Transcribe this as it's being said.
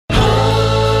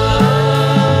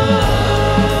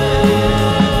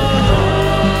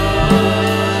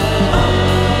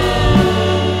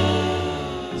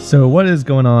So what is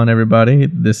going on, everybody?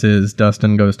 This is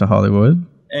Dustin Goes to Hollywood.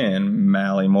 And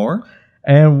Mallie Moore.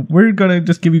 And we're going to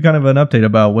just give you kind of an update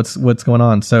about what's going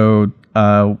on. So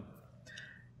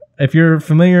if you're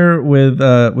familiar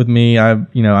with me, I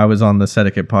was on the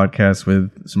Sedicate podcast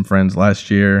with some friends last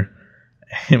year.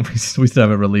 And we still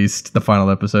haven't released the final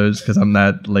episodes because I'm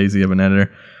that lazy of an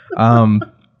editor.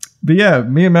 But yeah,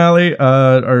 me and Mallie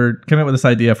came up with this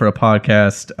idea for a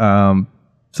podcast,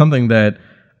 something that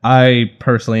I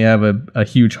personally have a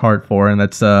huge heart for, and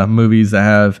that's movies that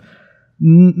have,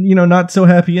 not so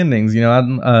happy endings.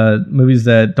 Movies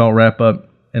that don't wrap up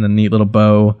in a neat little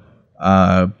bow.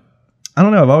 I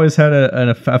don't know. I've always had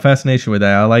a fascination with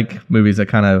that. I like movies that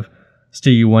kind of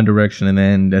steer you one direction and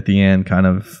then at the end kind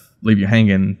of leave you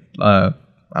hanging. I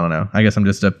don't know. I guess I'm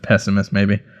just a pessimist,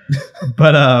 maybe.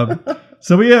 But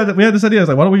so we had this idea. I was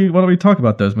like, why don't we talk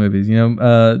about those movies?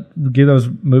 Give those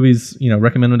movies,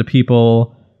 recommend them to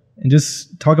people. And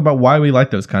just talk about why we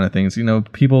like those kind of things.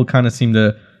 People kind of seem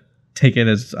to take it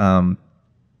as, I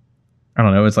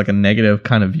don't know, it's like a negative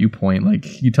kind of viewpoint.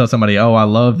 Like you tell somebody, oh, I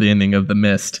love the ending of The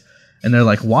Mist. And they're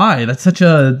like, why? That's such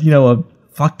a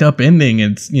fucked up ending.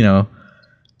 It's,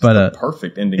 but the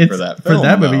perfect ending for that film. For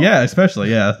that movie, yeah, especially,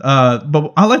 yeah.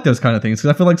 But I like those kind of things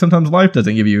because I feel like sometimes life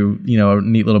doesn't give you, a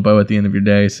neat little bow at the end of your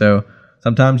day. So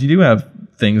sometimes you do have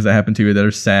things that happen to you that are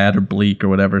sad or bleak or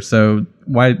whatever. So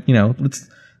why,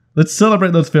 let's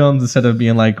celebrate those films instead of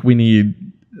being like, we need,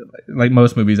 like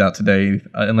most movies out today,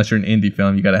 unless you're an indie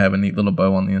film, you got to have a neat little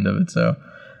bow on the end of it. So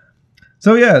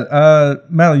yeah,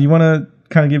 Mallie, you want to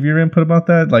kind of give your input about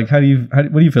that? Like, what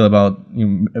do you feel about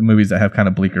movies that have kind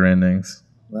of bleaker endings?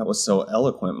 That was so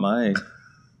eloquent. My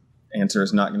answer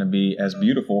is not going to be as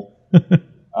beautiful.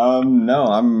 No,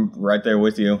 I'm right there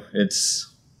with you.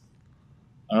 It's,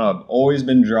 I don't know, I've always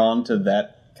been drawn to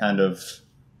that kind of,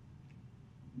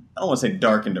 I don't want to say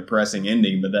dark and depressing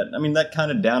ending, but that kind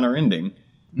of downer ending.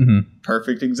 Mm-hmm.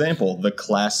 Perfect example. The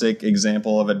classic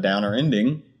example of a downer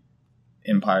ending,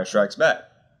 Empire Strikes Back.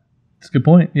 That's a good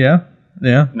point. Yeah.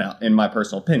 Yeah. Now, in my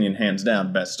personal opinion, hands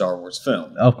down, best Star Wars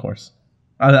film. Of course.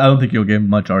 I don't think you'll get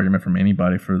much argument from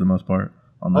anybody for the most part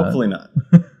on that. Hopefully not.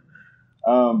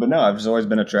 But no, I've just always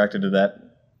been attracted to that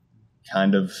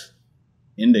kind of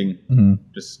ending. Mm-hmm.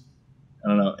 Just, I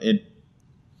don't know.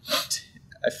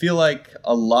 I feel like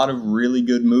a lot of really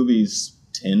good movies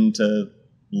tend to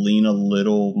lean a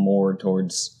little more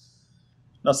towards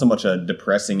not so much a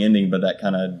depressing ending, but that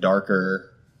kind of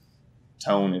darker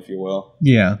tone, if you will.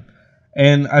 Yeah.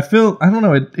 And I don't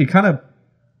know, it kind of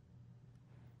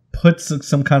puts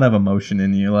some kind of emotion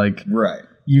in you. Like, right.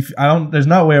 There's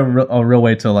not a real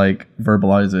way to like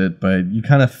verbalize it, but you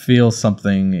kind of feel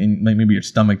something in, like maybe your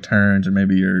stomach turns or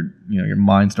maybe your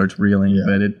mind starts reeling, yeah.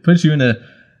 But it puts you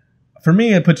for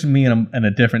me, it puts me in a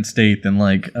different state than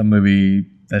like a movie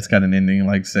that's got an ending,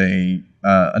 like say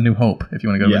A New Hope, if you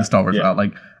want to go to the Star Wars route.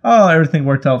 Like, oh, everything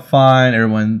worked out fine.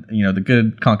 Everyone, the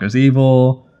good conquers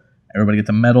evil. Everybody gets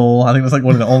a medal. I think that's like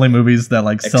one of the only movies that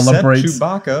like celebrates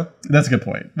Chewbacca. That's a good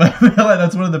point.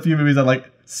 That's one of the few movies that like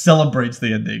celebrates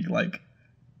the ending. Like,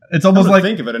 it's almost like,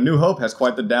 think of it, A New Hope has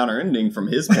quite the downer ending from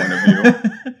his point of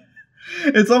view.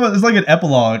 It's like an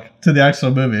epilogue to the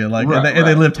actual movie. Like, right, and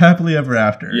they lived happily ever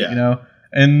after. Yeah.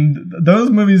 And those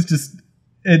movies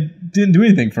it didn't do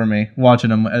anything for me watching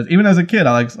them. Even as a kid,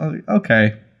 I was like,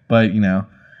 okay, but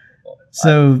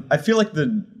so I feel like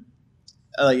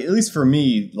at least for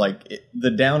me,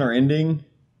 the downer ending,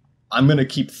 I'm gonna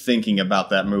keep thinking about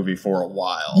that movie for a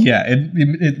while. Yeah,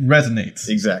 it resonates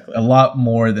exactly a lot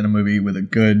more than a movie with a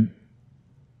good.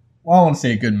 Well, I don't want to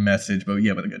say a good message, but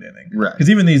yeah, with a good ending. Right. Because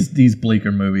even these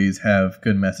bleaker movies have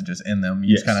good messages in them.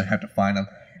 You just kind of have to find them.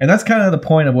 And that's kind of the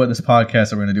point of what this podcast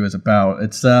that we're going to do is about.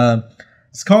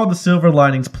 It's called the Silver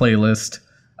Linings Playlist.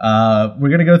 We're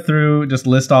going to go through, just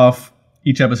list off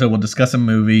each episode. We'll discuss a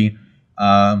movie.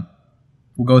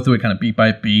 We'll go through it kind of beat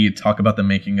by beat, talk about the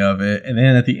making of it. And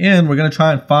then at the end, we're going to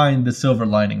try and find the silver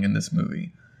lining in this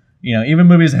movie. Even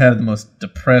movies that have the most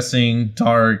depressing,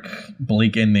 dark,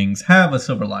 bleak endings have a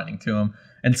silver lining to them.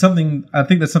 And I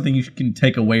think that's something you can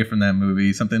take away from that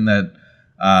movie. Something that,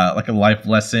 like a life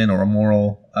lesson or a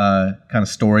moral kind of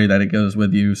story that it goes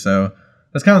with you. So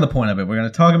that's kind of the point of it. We're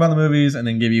going to talk about the movies and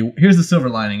then give you, here's the silver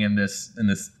lining in this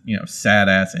sad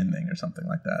ass ending or something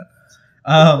like that.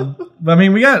 But I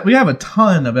mean, we have a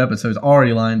ton of episodes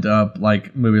already lined up,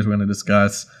 like movies we're going to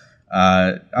discuss.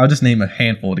 I'll just name a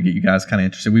handful to get you guys kind of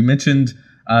interested. We mentioned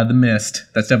The Mist.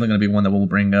 That's definitely going to be one that we'll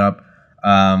bring up.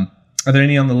 Are there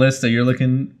any on the list that you're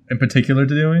looking in particular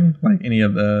to doing? Like any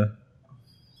of the...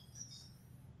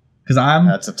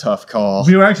 That's a tough call.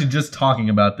 We were actually just talking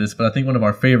about this, but I think one of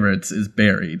our favorites is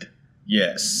Buried.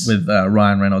 Yes. With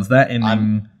Ryan Reynolds. That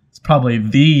ending is probably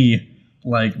the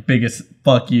biggest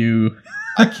fuck you.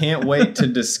 I can't wait to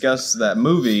discuss that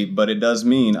movie, but it does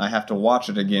mean I have to watch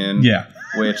it again. Yeah.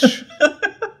 Which,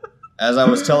 as I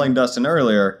was telling Dustin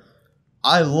earlier,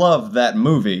 I love that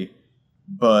movie,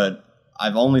 but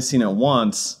I've only seen it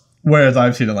once. Whereas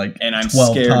I've seen it and I'm 12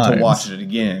 scared times. to watch it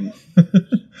again.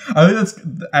 I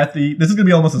think this is gonna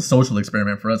be almost a social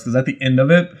experiment for us, because at the end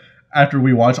of it, after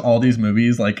we watch all these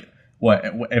movies, what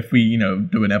if we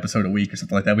do an episode a week or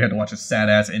something like that, we had to watch a sad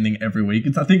ass ending every week.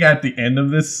 I think at the end of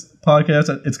this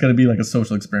podcast, it's gonna be like a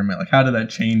social experiment. Like, how did that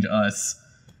change us,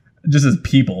 just as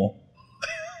people?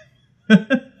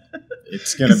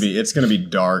 It's gonna be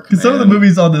dark. Because some of the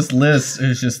movies on this list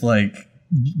is just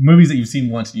movies that you've seen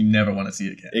once and you never want to see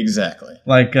again. Exactly.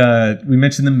 We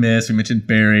mentioned The Mist, we mentioned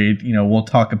Buried. We'll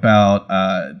talk about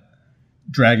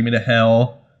Dragging Me to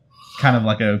Hell, kind of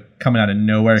like a coming out of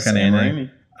nowhere kind of ending.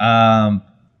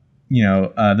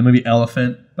 The movie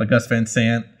Elephant by Gus Van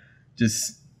Sant.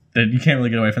 Just that you can't really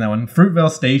get away from that one.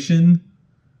 Fruitvale Station.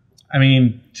 I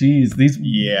mean, geez, these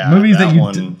movies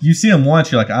that you see them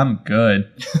once, you're like, I'm good.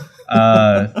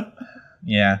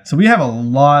 Yeah. So we have a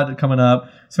lot coming up,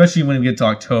 especially when we get to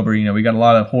October. We got a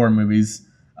lot of horror movies.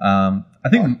 I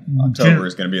think October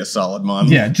is going to be a solid month.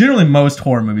 Yeah, generally most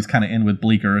horror movies kind of end with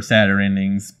bleaker or sadder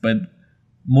endings, but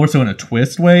more so in a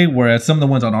twist way, whereas some of the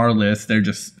ones on our list, they're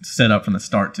just set up from the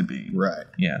start to be. Right.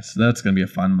 Yeah, so that's going to be a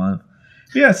fun month.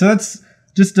 But yeah, so that's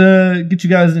just to get you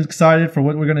guys excited for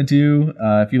what we're going to do.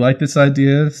 If you like this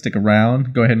idea, stick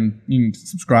around. Go ahead and you can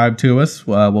subscribe to us.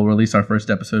 We'll release our first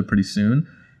episode pretty soon.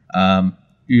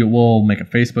 We'll make a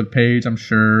Facebook page, I'm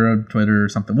sure, Twitter or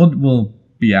something. We'll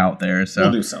be out there. So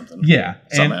we'll do something. Yeah.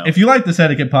 Somehow. And if you like the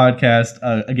Etiquette podcast,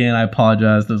 again, I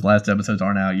apologize. Those last episodes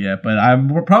aren't out yet, but I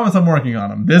promise I'm working on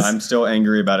them. I'm still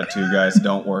angry about it too, guys.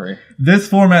 Don't worry. This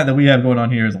format that we have going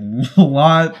on here is a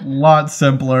lot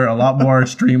simpler, a lot more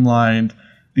streamlined.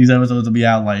 These episodes will be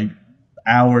out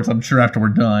hours, I'm sure, after we're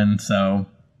done. So,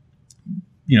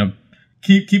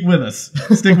 keep with us.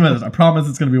 Stick with us. I promise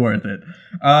it's going to be worth it.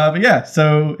 But yeah,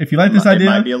 so if you like this idea... It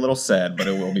might be a little sad, but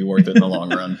it will be worth it in the long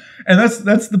run. And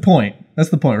that's the point. That's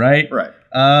the point, right? Right.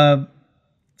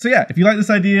 So yeah, if you like this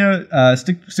idea,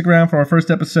 stick around for our first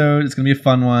episode. It's going to be a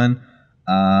fun one.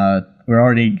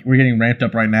 We're getting ramped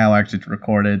up right now, actually, to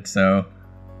record it. So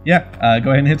yeah, go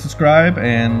ahead and hit subscribe,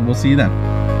 and we'll see you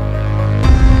then.